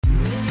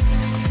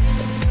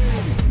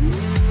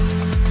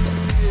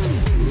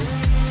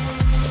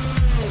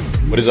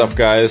What is up,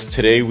 guys?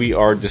 Today we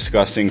are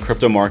discussing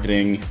crypto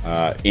marketing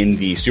in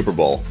the Super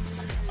Bowl.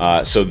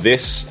 So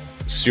this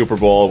Super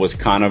Bowl was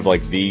kind of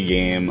like the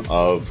game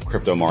of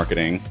crypto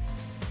marketing.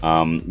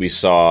 We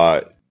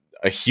saw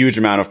a huge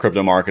amount of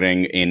crypto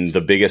marketing in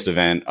the biggest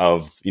event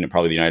of,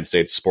 probably the United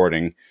States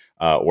sporting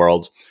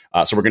world.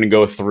 So we're going to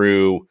go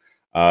through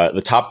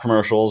the top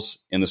commercials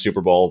in the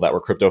Super Bowl that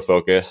were crypto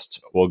focused.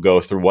 We'll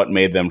go through what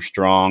made them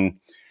strong,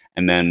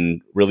 and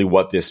then really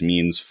what this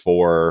means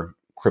for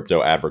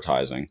crypto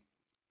advertising.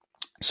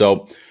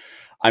 So,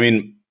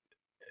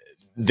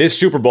 this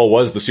Super Bowl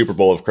was the Super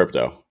Bowl of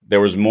crypto. There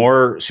was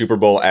more Super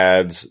Bowl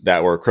ads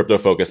that were crypto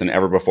focused than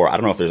ever before. I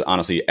don't know if there's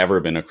honestly ever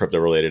been a crypto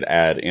related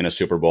ad in a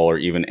Super Bowl or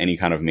even any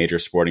kind of major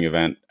sporting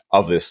event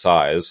of this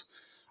size.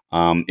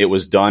 It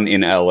was done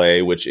in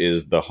LA, which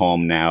is the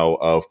home now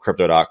of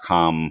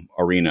Crypto.com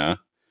Arena.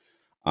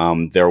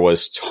 There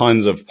was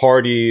tons of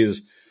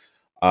parties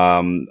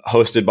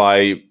hosted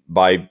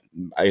by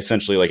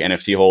essentially like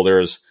NFT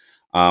holders.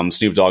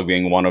 Snoop Dogg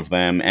being one of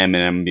them,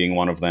 Eminem being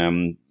one of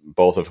them,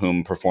 both of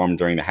whom performed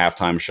during the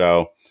halftime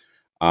show.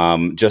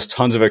 Just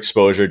tons of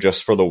exposure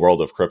just for the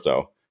world of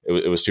crypto.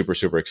 It was super,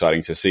 super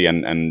exciting to see.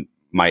 And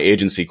my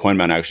agency,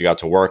 Coinbound, actually got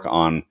to work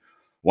on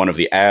one of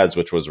the ads,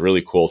 which was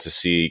really cool to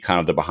see kind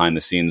of the behind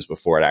the scenes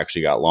before it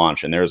actually got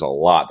launched. And there's a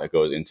lot that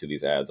goes into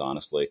these ads,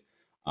 honestly.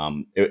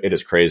 It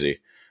is crazy.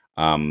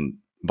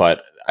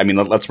 But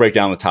let's break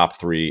down the top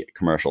three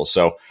commercials.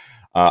 So,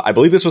 I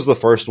believe this was the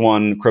first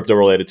one crypto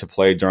related to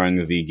play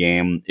during the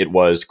game. It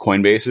was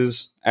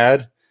Coinbase's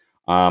ad.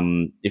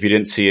 If you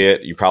didn't see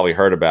it, you probably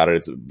heard about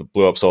it. It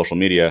blew up social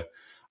media.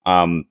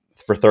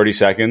 For 30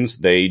 seconds,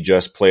 they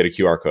just played a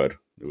QR code.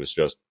 It was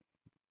just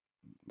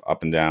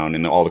up and down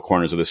in all the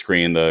corners of the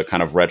screen, the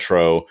kind of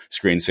retro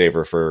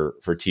screensaver for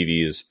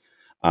TVs.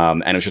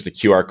 And it was just a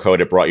QR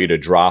code. It brought you to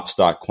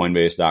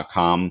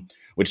drops.coinbase.com,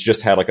 which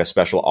just had like a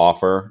special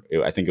offer.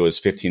 I think it was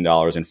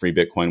 $15 in free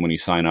Bitcoin when you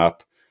sign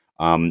up.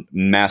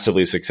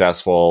 Massively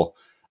successful.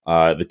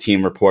 The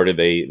team reported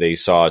they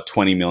saw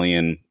 20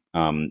 million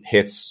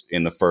hits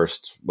in the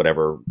first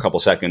couple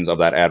seconds of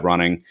that ad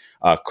running.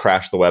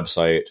 Crashed the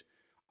website,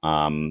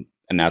 and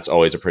that's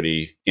always a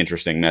pretty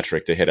interesting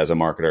metric to hit as a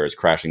marketer, is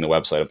crashing the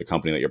website of the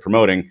company that you're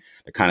promoting.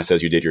 That kind of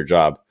says you did your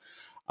job.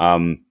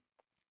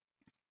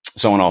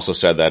 Someone also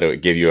said that it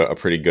would give you a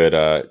pretty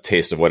good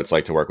taste of what it's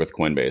like to work with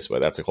Coinbase, but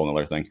that's a whole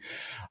other thing.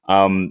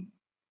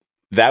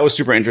 That was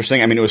super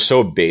interesting. It was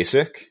so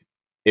basic.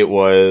 It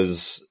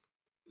was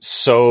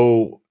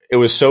so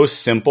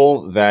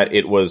simple that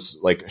it was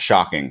like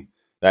shocking.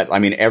 That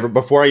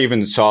before I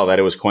even saw that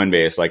it was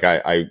Coinbase, like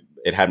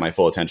it had my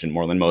full attention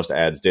more than most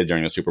ads did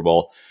during the Super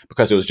Bowl,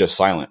 because it was just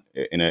silent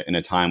in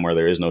a time where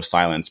there is no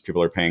silence.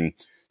 People are paying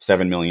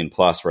 $7 million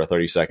plus for a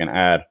 30-second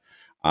ad.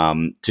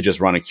 To just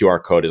run a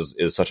QR code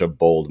is such a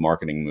bold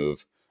marketing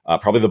move.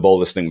 Probably the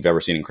boldest thing we've ever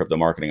seen in crypto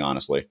marketing,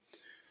 honestly.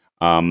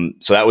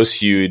 So that was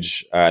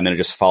huge. And then it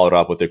just followed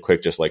up with a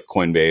quick, just like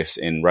Coinbase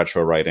in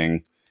retro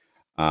writing,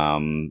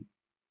 kind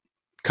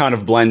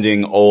of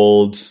blending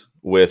old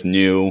with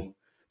new,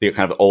 the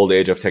kind of old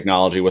age of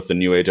technology with the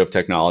new age of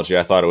technology.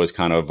 I thought it was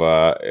kind of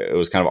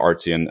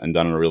artsy and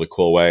done in a really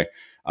cool way.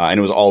 And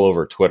it was all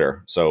over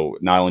Twitter. So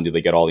not only did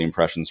they get all the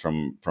impressions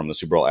from the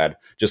Super Bowl ad,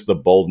 just the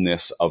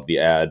boldness of the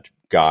ad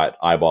got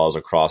eyeballs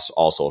across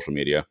all social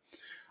media.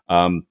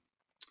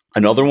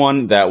 Another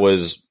one that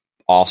was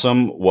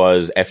awesome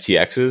was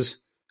FTX's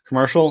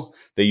commercial.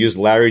 They used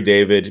Larry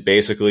David.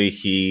 Basically,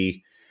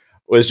 he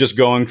was just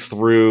going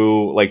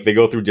through, like, they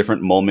go through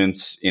different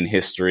moments in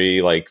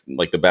history, like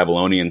the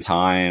Babylonian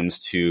times,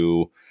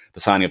 to the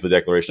signing of the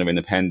Declaration of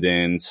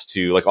Independence,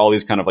 to like all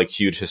these kind of like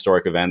huge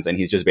historic events. And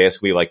he's just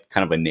basically like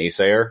kind of a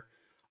naysayer,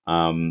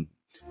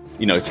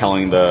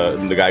 telling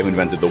the guy who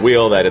invented the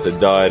wheel that it's a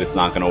dud, it's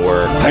not going to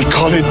work. I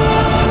call it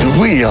the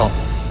wheel.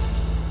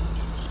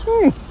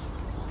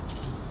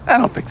 I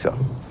don't think so.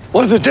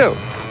 What does it do?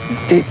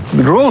 It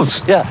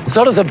rolls. Yeah,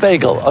 so does a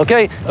bagel,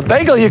 okay? A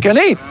bagel you can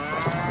eat.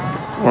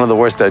 One of the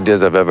worst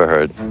ideas I've ever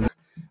heard.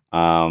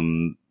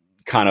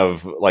 Kind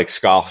of like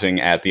scoffing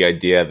at the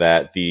idea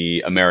that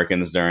the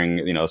Americans during,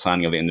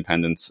 signing of the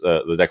independence,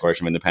 the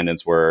Declaration of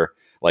Independence, were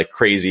like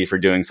crazy for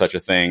doing such a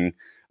thing.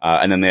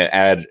 And then the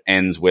ad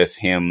ends with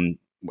him,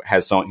 he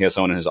has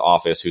someone in his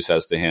office who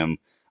says to him,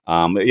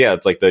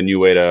 it's like the new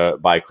way to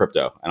buy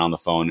crypto. And on the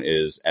phone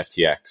is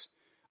FTX.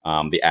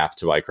 The app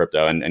to buy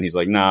crypto. And he's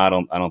like, I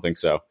don't think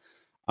so.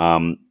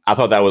 I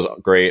thought that was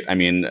great.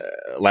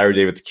 Larry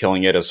David's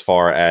killing it as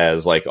far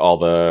as like all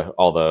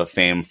the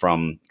fame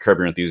from Curb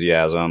Your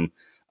Enthusiasm.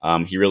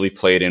 He really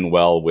played in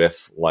well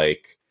with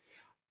like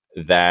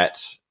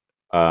that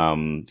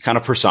kind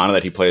of persona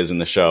that he plays in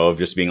the show of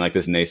just being like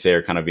this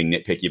naysayer, kind of being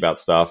nitpicky about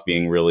stuff,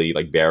 being really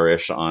like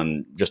bearish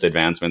on just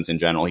advancements in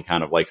general. He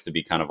kind of likes to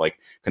be kind of like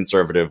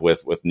conservative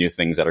with new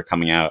things that are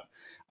coming out.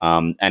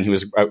 And he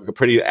was a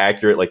pretty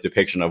accurate like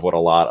depiction of what a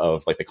lot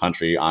of like the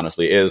country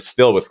honestly is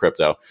still with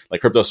crypto. Like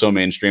crypto's so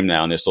mainstream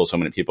now, and there's still so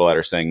many people that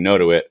are saying no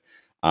to it.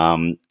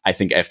 I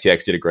think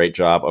FTX did a great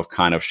job of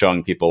kind of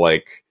showing people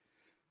like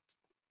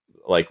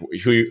like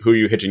who are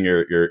you hitching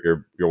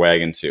your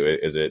wagon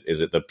to? Is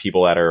it the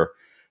people that are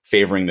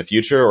favoring the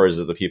future, or is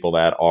it the people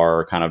that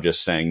are kind of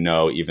just saying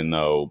no, even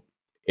though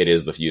it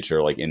is the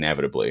future, like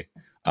inevitably,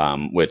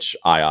 which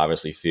I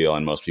obviously feel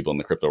and most people in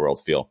the crypto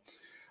world feel.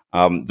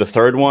 The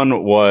third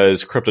one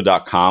was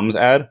Crypto.com's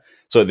ad.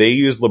 So they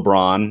use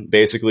LeBron.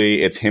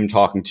 Basically, it's him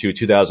talking to a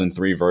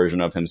 2003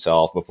 version of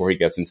himself before he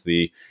gets into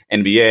the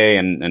NBA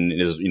and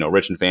is,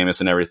 rich and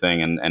famous and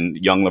everything. And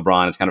young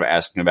LeBron is kind of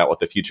asking about what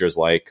the future is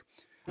like.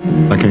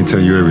 I can't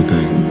tell you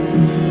everything,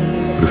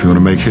 but if you want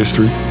to make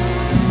history,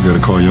 you got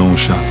to call your own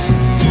shots.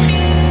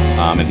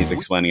 And he's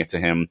explaining it to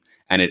him,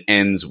 and it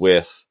ends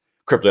with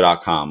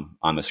Crypto.com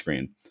on the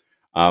screen.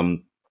 I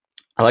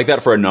like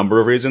that for a number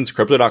of reasons.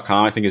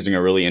 Crypto.com, I think, is doing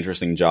a really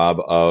interesting job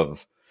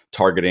of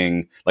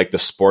targeting like the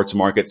sports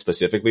market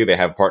specifically. They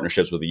have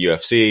partnerships with the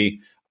UFC.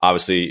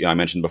 Obviously, I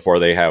mentioned before,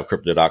 they have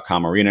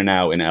Crypto.com Arena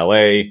now in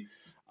LA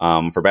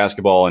for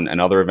basketball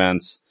and other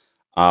events.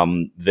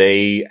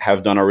 They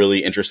have done a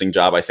really interesting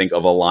job, I think,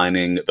 of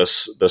aligning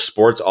the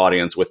sports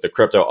audience with the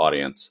crypto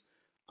audience.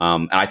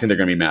 And I think they're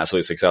going to be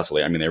massively successful.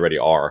 I mean, they already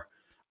are.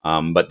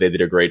 But they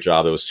did a great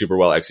job. It was super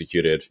well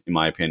executed, in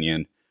my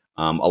opinion,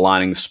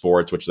 aligning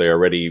sports, which they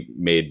already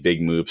made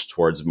big moves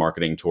towards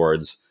marketing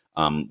towards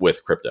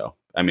with crypto.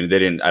 I mean, they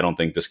didn't, I don't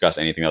think, discuss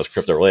anything that was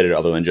crypto related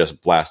other than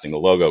just blasting the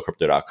logo,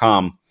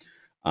 Crypto.com.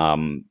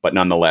 But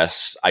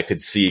nonetheless, I could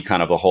see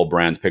kind of the whole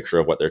brand picture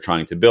of what they're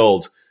trying to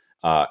build.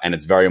 And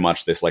it's very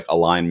much this like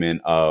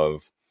alignment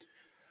of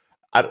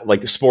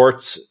like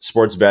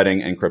sports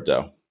betting and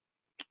crypto.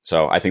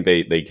 So I think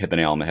they hit the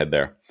nail on the head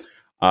there.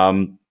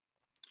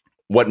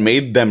 What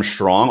made them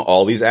strong,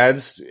 all these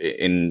ads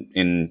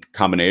in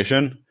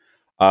combination,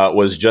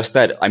 was just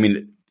that, I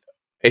mean,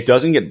 it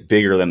doesn't get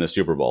bigger than the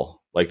Super Bowl.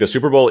 Like the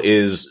Super Bowl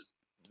is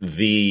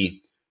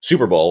the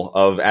Super Bowl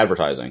of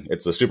advertising.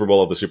 It's the Super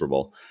Bowl of the Super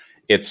Bowl.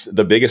 It's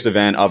the biggest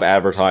event of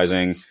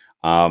advertising.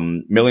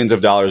 Millions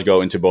of dollars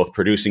go into both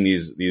producing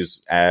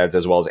these ads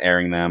as well as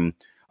airing them.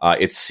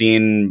 It's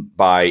seen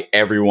by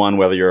everyone,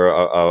 whether you're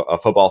a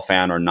football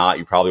fan or not.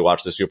 You probably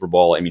watch the Super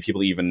Bowl. I mean,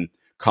 people even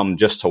come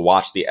just to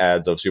watch the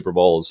ads of Super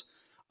Bowls.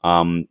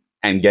 And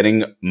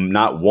getting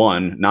not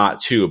one, not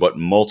two, but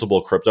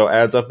multiple crypto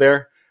ads up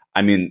there.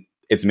 I mean,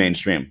 it's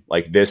mainstream.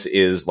 Like this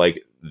is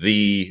like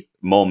the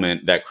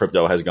moment that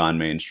crypto has gone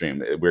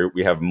mainstream.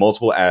 We have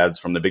multiple ads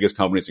from the biggest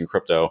companies in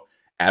crypto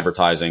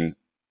advertising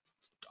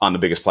on the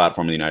biggest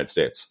platform in the United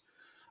States.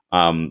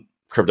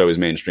 Crypto is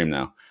mainstream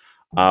now.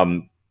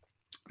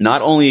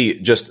 Not only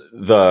just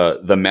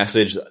the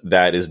message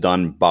that is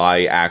done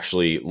by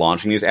actually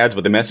launching these ads,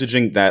 but the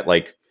messaging that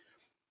like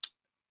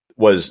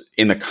was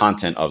in the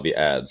content of the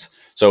ads.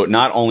 So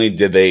not only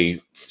did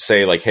they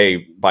say like,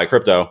 hey, buy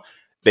crypto,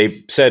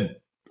 they said,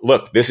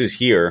 look, this is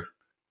here,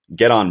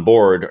 get on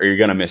board or you're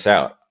going to miss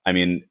out. I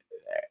mean,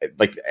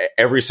 like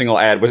every single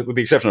ad, with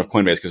the exception of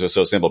Coinbase, because it was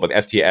so simple, but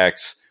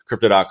FTX,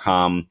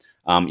 Crypto.com,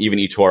 even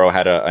eToro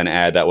had an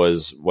ad that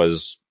was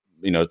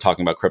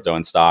talking about crypto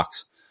and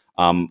stocks.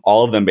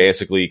 All of them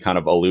basically kind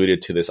of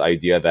alluded to this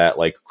idea that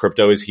like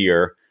crypto is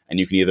here and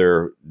you can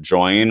either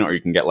join or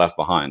you can get left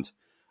behind.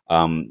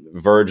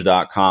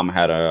 Verge.com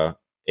had a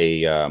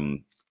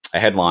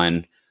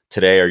headline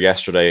today or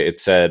yesterday. It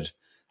said,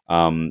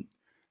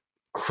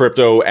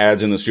 crypto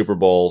ads in the Super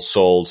Bowl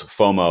sold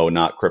FOMO,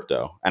 not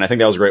crypto. And I think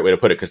that was a great way to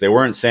put it, because they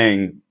weren't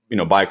saying,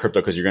 buy crypto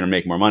because you're going to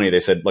make more money. They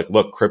said, like,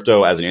 look,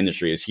 crypto as an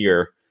industry is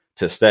here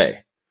to stay.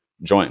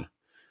 Join.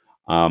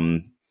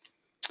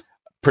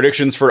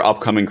 Predictions for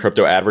upcoming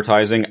crypto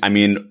advertising. I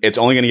mean, it's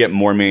only going to get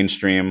more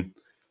mainstream.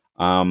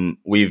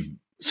 We've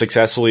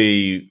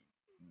successfully,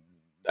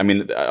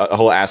 a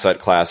whole asset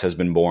class has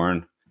been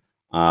born.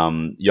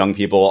 Young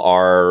people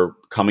are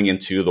coming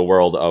into the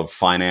world of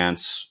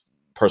finance,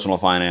 personal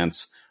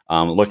finance,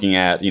 looking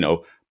at,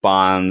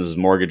 bonds,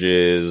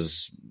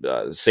 mortgages,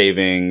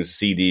 savings,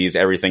 CDs,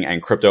 everything,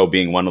 and crypto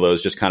being one of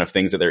those just kind of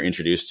things that they're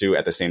introduced to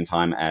at the same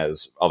time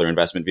as other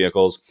investment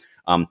vehicles.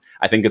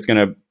 I think it's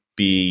going to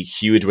be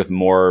huge with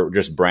more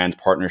just brand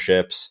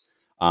partnerships.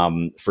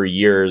 For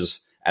years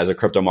as a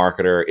crypto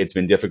marketer, it's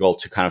been difficult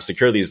to kind of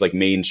secure these like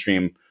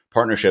mainstream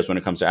partnerships when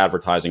it comes to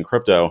advertising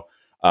crypto,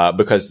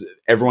 because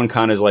everyone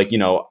kind of is like,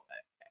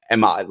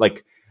 am I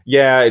like,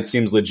 yeah, it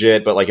seems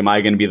legit, but like, am I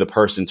going to be the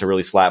person to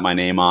really slap my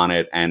name on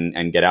it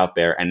and get out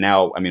there? And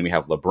now, we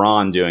have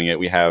LeBron doing it.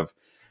 We have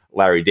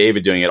Larry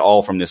David doing it,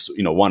 all from this,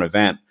 one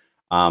event.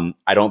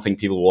 I don't think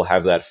people will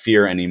have that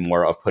fear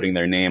anymore of putting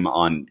their name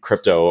on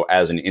crypto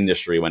as an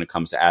industry when it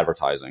comes to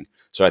advertising.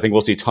 So I think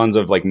we'll see tons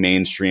of like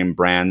mainstream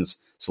brands,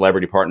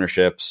 celebrity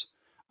partnerships.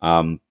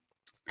 And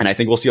I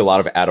think we'll see a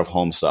lot of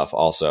out-of-home stuff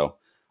also.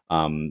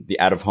 The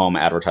out-of-home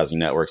advertising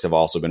networks have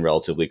also been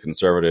relatively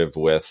conservative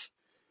with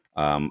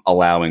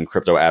allowing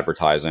crypto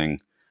advertising.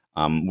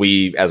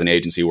 We, as an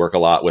agency, work a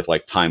lot with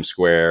like Times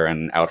Square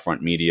and Outfront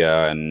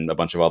Media and a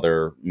bunch of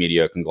other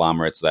media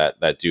conglomerates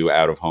that do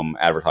out-of-home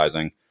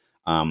advertising.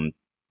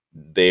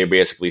 They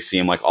basically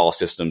seem like all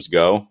systems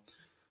go.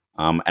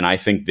 And I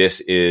think this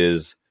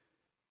is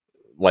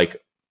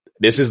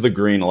the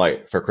green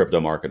light for crypto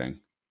marketing.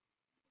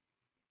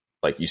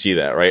 like you see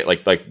that, right?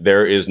 Like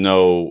there is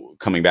no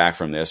coming back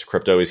from this.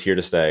 Crypto is here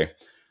to stay.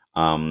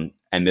 And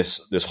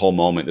this whole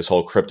moment, this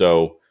whole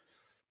crypto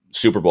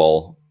Super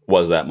Bowl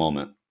was that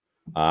moment.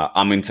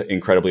 I'm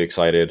incredibly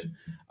excited.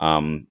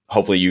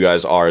 Hopefully you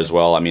guys are as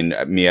well. I mean,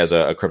 me as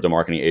a crypto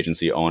marketing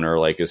agency owner,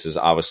 like this is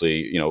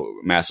obviously,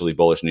 massively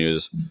bullish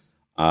news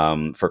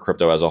for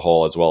crypto as a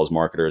whole, as well as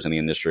marketers in the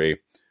industry.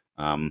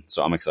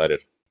 So I'm excited.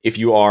 If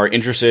you are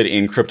interested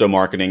in crypto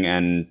marketing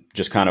and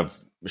just kind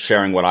of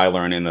sharing what I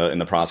learned in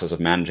the process of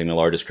managing the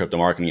largest crypto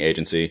marketing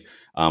agency,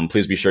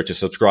 please be sure to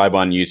subscribe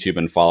on YouTube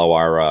and follow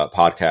our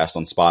podcast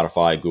on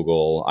Spotify,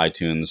 Google,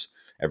 iTunes,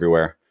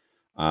 everywhere.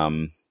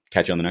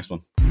 Catch you on the next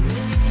one.